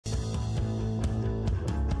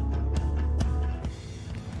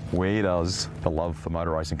Where does the love for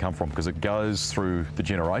motor racing come from? Because it goes through the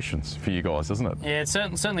generations for you guys, doesn't it? Yeah, it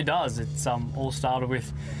certainly does. It's all started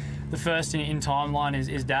with the first in timeline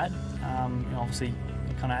is Dad. Obviously,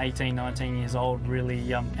 kind of 18, 19 years old.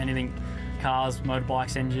 Really, anything cars,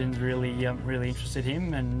 motorbikes, engines really interested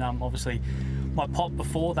him. And obviously, my pop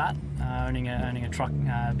before that, owning a truck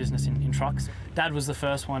business in trucks. Dad was the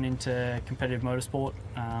first one into competitive motorsport.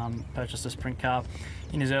 Purchased a sprint car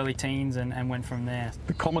in his early teens and went from there.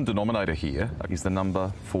 The common denominator here is the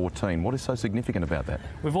number 14. What is so significant about that?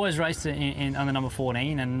 We've always raced it on the number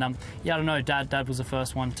 14, and yeah, I don't know, Dad was the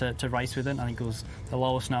first one to race with it. I think it was the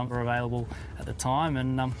lowest number available at the time,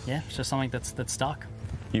 and yeah, it's just something that's stuck.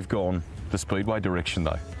 You've gone the speedway direction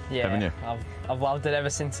though, haven't you? I've loved it ever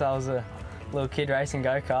since I was a little kid racing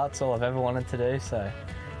go-karts. All I've ever wanted to do, so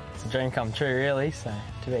it's a dream come true really, so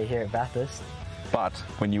to be here at Bathurst. But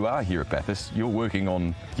when you are here at Bathurst, you're working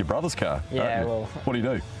on your brother's car, yeah, aren't you? Well, what do you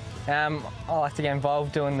do? I like to get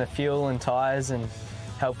involved doing the fuel and tyres and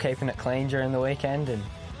help keeping it clean during the weekend and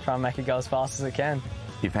try and make it go as fast as it can.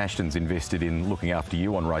 If Ashton's invested in looking after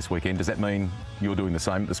you on race weekend, does that mean you're doing the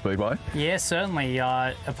same at the Speedway? Yeah, certainly.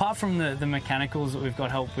 Apart from the mechanicals that we've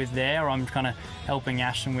got help with there, I'm kind of helping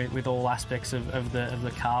Ashton with all aspects of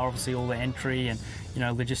the car, obviously all the entry and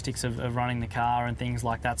logistics of running the car and things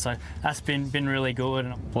like that. So that's been really good.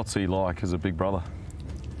 What's he like as a big brother?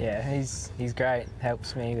 Yeah, he's great.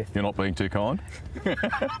 Helps me with. You're not being too kind?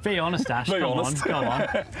 Be honest, Ash. Be honest. Go on.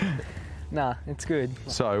 Nah, it's good.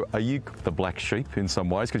 So, are you the black sheep in some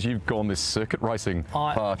ways? Because you've gone this circuit racing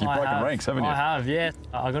path. You've broken ranks, haven't you? I have, yeah.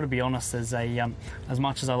 I got to be honest. As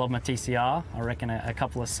much as I love my TCR, I reckon a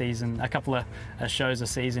couple of shows a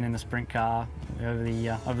season in the sprint car over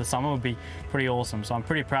the summer would be pretty awesome. So I'm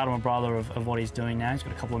pretty proud of my brother of what he's doing now. He's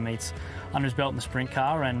got a couple of meets under his belt in the sprint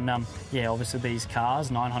car, and yeah, obviously these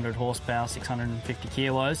cars, 900 horsepower, 650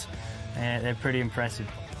 kilos, they're pretty impressive.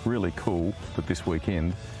 Really cool that this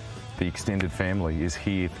weekend the extended family is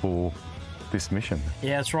here for this mission.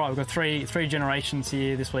 Yeah, that's right. We've got three generations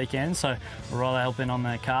here this weekend, so we're rather helping on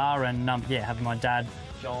the car, and yeah, having my dad,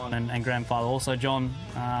 John, and grandfather also John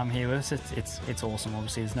here with us. It's awesome.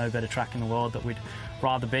 Obviously, there's no better track in the world that we'd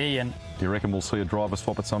rather be. And do you reckon we'll see a driver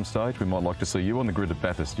swap at some stage? We might like to see you on the grid at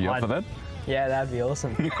Bathurst. Are you up for that? Yeah, that'd be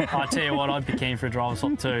awesome. I tell you what, I'd be keen for a driver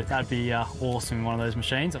swap too. That'd be awesome in one of those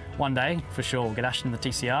machines. One day, for sure, we'll get Ashton in the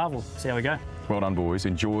TCR. We'll see how we go. Well done, boys.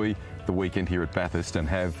 Enjoy the weekend here at Bathurst and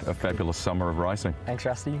have a fabulous summer of racing. Thanks,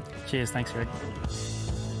 Rusty. Cheers. Thanks, Greg.